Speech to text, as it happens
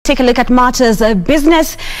take a look at matters of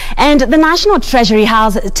business. And the National Treasury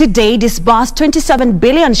has today disbursed 27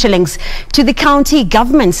 billion shillings to the county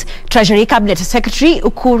governments. Treasury Cabinet Secretary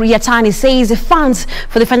Ukur Yatani says funds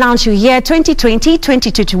for the financial year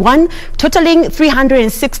 2020-2021 totaling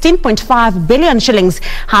 316.5 billion shillings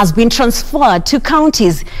has been transferred to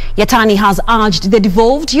counties. Yatani has urged the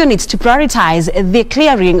devolved units to prioritize the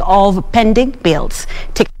clearing of pending bills.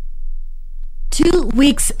 2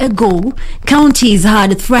 weeks ago, counties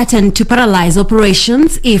had threatened to paralyze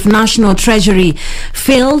operations if National Treasury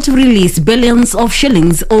failed to release billions of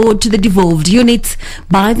shillings owed to the devolved units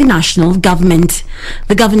by the national government.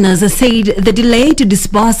 The governors said the delay to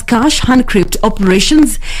disburse cash hand-crept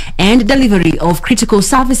operations and delivery of critical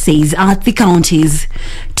services at the counties.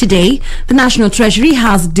 Today, the National Treasury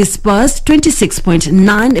has disbursed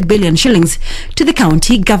 26.9 billion shillings to the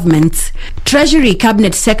county governments. Treasury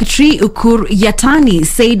Cabinet Secretary Ukur Yatani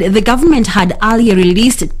said the government had earlier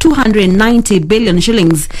released 290 billion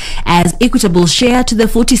shillings as equitable share to the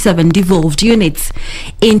 47 devolved units.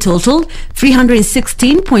 In total,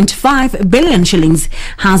 316.5 billion shillings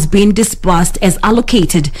has been disbursed as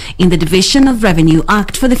allocated in the Division of Revenue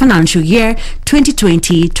Act for the financial year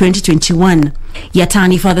 2020-2021.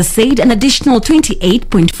 Yatani further said an additional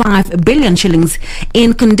 28.5 billion shillings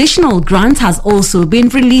in conditional grants has also been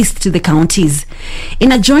released to the counties.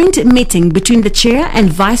 In a joint meeting between the chair and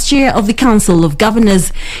vice chair of the Council of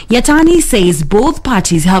Governors, Yatani says both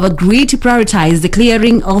parties have agreed to prioritize the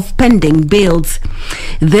clearing of pending bills.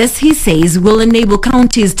 This, he says, will enable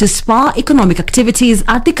counties to spur economic activities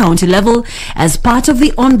at the county level as part of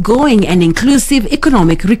the ongoing and inclusive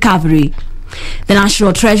economic recovery. The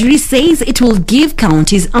National Treasury says it will give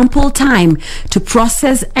counties ample time to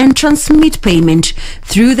process and transmit payment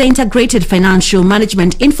through the Integrated Financial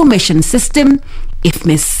Management Information System,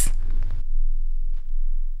 IFMIS.